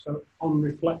So on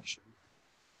reflection,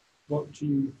 what do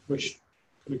you wish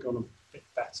could have gone a bit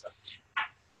better?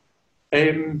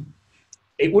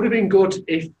 It would have been good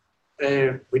if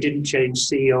we didn't change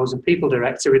CEOs and people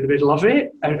director in the middle of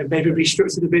it and maybe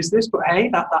restructure the business, but hey,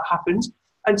 that happens.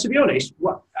 And to be honest,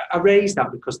 I raised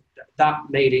that because that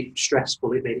made it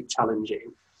stressful, it made it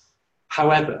challenging.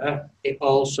 However, it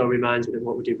also reminds me that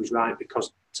what we did was right,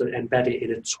 because to embed it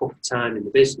in a tough time in the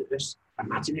business,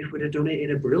 imagine if we'd have done it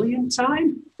in a brilliant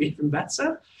time, even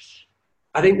better.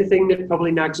 I think the thing that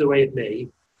probably nags away at me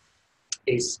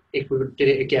is if we did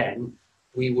it again,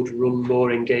 we would run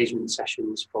more engagement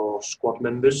sessions for squad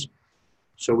members.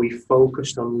 So we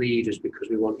focused on leaders because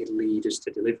we wanted leaders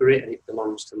to deliver it, and it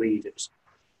belongs to leaders.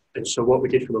 And so what we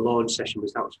did from a launch session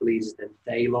was that was for leaders, then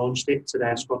they launched it to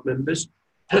their squad members.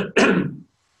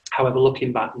 However,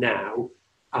 looking back now,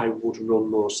 I would run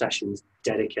more sessions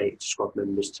dedicated to squad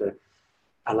members to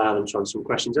allow them to answer some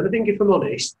questions. And I think if I'm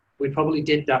honest, we probably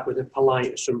did that with a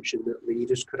polite assumption that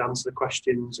leaders could answer the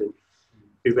questions and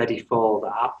be ready for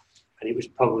that. And it was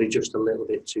probably just a little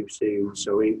bit too soon.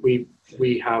 So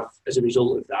we have, as a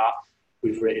result of that,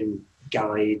 we've written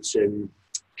guides and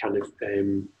kind of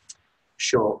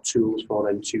short tools for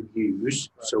them to use.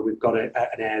 Right. So we've got an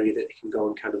area that they can go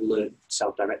and kind of learn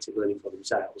self-directed learning for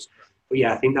themselves. But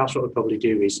yeah, I think that's what we'll probably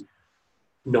do, is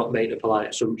not make a polite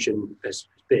assumption as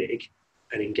big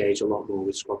and engage a lot more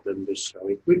with squad members.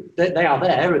 So they are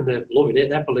there and they're loving it.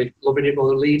 They're probably loving it more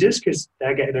than leaders because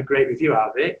they're getting a great review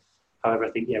out of it. However,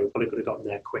 I think, yeah, we probably could have gotten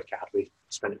there quicker had we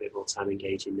spent a bit more time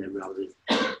engaging them rather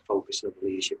than focusing on the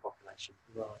leadership population.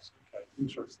 Right, okay,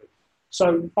 interesting.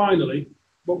 So finally,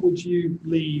 what would you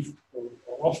leave or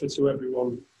offer to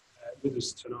everyone with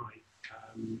us tonight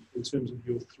in terms of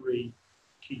your 3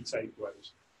 key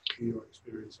takeaways from your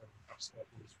experience over the past 12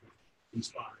 months with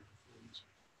inspiring performance?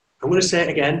 I'm going to say it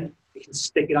again. You can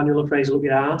stick your annual appraisal up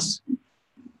your arse.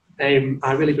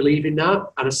 I really believe in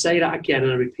that, and I say that again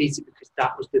and I repeat it because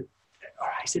that was the. All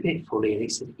right, it's a bit funny and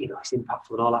it's impactful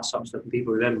and all that sort of stuff, and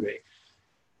people remember it.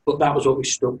 But that was what we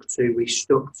stuck to.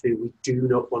 We do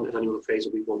not want an annual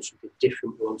appraisal. We want something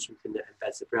different. We want something that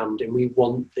embeds the brand, and we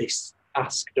want this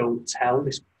ask, don't tell,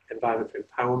 this environment for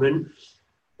empowerment.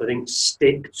 I think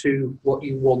stick to what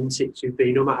you want it to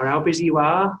be, no matter how busy you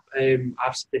are.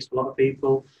 I've said this to a lot of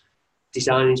people.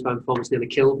 Designing Inspired Performance nearly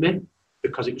killed me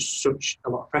because it was such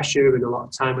a lot of pressure and a lot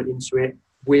of time went into it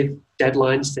with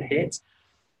deadlines to hit.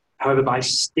 However, by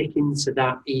sticking to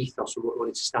that ethos of what we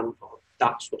wanted to stand for,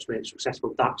 that's what's made it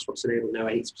successful. That's what's enabled now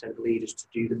 80% of leaders to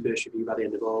do the first review by the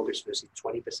end of August versus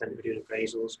 20% who are doing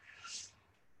appraisals.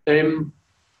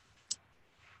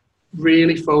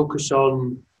 Really focus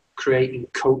on creating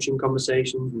coaching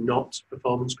conversations, not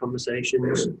performance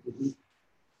conversations.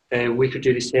 We could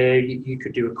do this here. You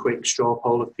could do a quick straw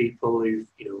poll of people who,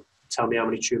 tell me how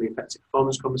many truly effective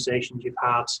performance conversations you've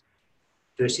had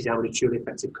versus how many truly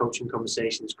effective coaching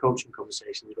conversations. Coaching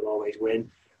conversations will always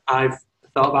win. I've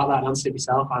thought about that and answered it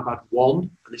myself. I've had one,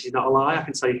 and this is not a lie, I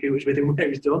can tell you who was with him when it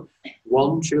was done.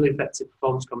 One truly effective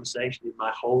performance conversation in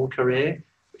my whole career,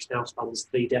 which now spans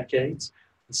 3 decades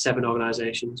and 7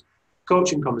 organisations.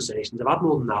 Coaching conversations, I've had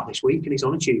more than that this week, and it's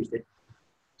on a Tuesday.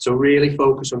 So really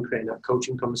focus on creating that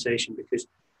coaching conversation, because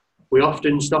we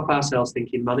often stop ourselves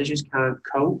thinking managers can't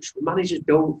coach. Managers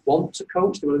don't want to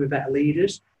coach, they want to be better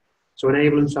leaders. So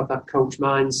enable them to have that coach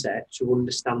mindset to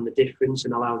understand the difference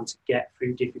and allow them to get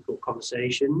through difficult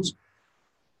conversations.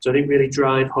 So I think really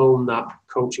drive home that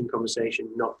coaching conversation,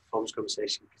 not performance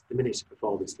conversation, because the minute it's a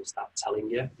performance, they'll start telling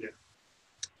you. Yeah.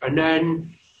 And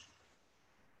then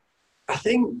I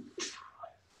think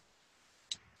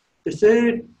the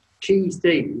third key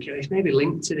thing, it's maybe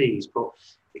linked to these, but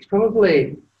it's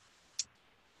probably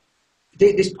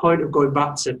this point of going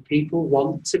back to people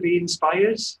want to be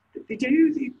inspired. They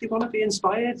do. They want to be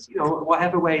inspired,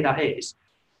 whatever way that is.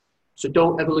 So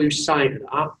don't ever lose sight of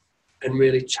that and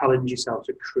really challenge yourself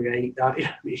to create that.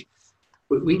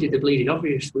 We did the bleeding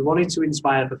obvious. We wanted to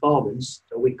inspire performance,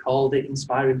 so we called it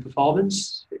Inspiring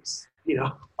Performance. It's,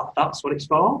 that's what it's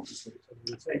for.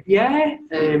 Yeah.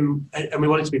 And we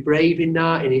wanted to be brave in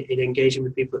that, in engaging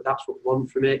with people, that's what we want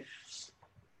from it.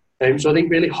 So I think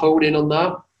really hone in on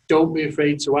that. Don't be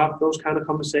afraid to have those kind of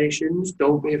conversations.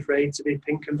 Don't be afraid to be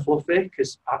pink and fluffy,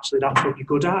 because actually that's what you're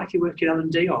good at if you work in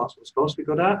L&D, or that's what you're supposed to be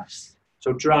good at.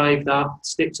 So drive that,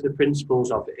 stick to the principles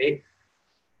of it,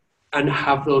 and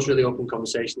have those really open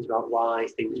conversations about why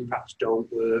things perhaps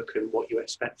don't work and what you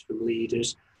expect from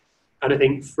leaders. And I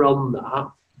think from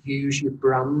that, use your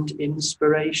brand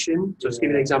inspiration. So to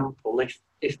give you an example,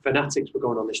 if Fanatics were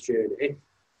going on this journey,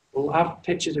 we'll have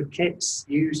pictures of kits,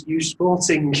 use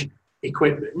sporting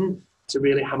equipment to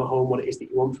really hammer home what it is that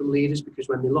you want from leaders, because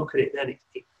when they look at it, then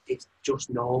it's just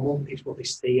normal. It's what they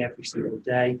see every single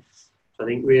day. So I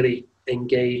think really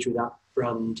engage with that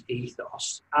brand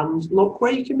ethos and look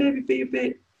where you can maybe be a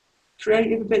bit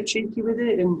creative, a bit cheeky with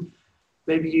it, and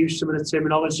maybe use some of the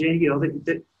terminology, you know,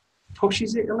 that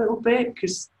pushes it a little bit,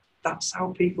 because that's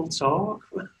how people talk.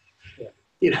 Yeah.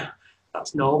 You know,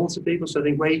 that's normal to people. So I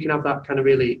think where you can have that kind of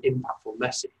really impactful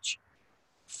message,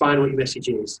 find what your message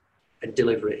is and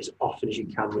deliver it as often as you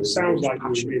can. With it sounds like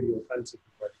passion. you were really authentic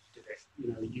when you did it. You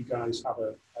know, you guys have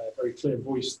a very clear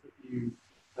voice that you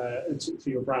to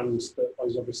your brands that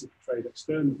is obviously portrayed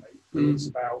externally. And it's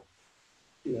about,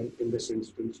 you know, in this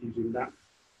instance, using that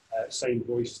same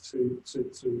voice to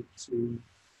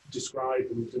describe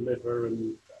and deliver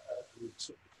and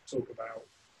talk about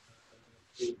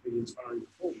the inspiring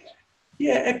performance.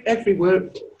 Yeah, every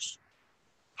workforce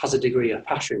has a degree of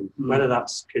passion, whether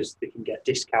that's because they can get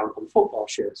discount on football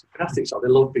shirts and fanatics, or they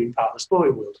love being part of the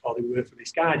sporting world, or they work for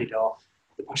Missguided, or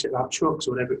they're passionate about trucks,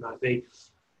 or whatever it might be.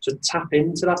 So tap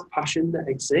into that passion that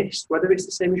exists, whether it's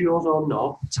the same as yours or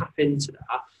not, tap into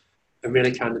that and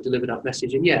really kind of deliver that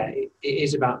message. And yeah, it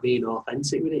is about being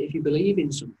authentic with it. If you believe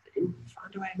in something,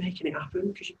 find a way of making it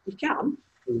happen, because you can.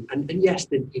 And yes,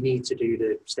 then you need to do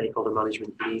the stakeholder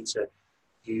management, you need to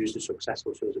use the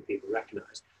successful tools that people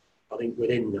recognise. I think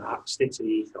within that, stick to the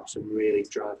ethos and really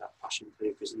drive that passion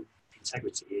through, because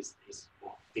integrity is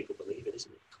what people believe in,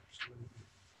 isn't it?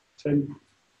 Tim,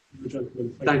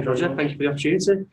 gentlemen, thanks, Roger. Thank you for the opportunity.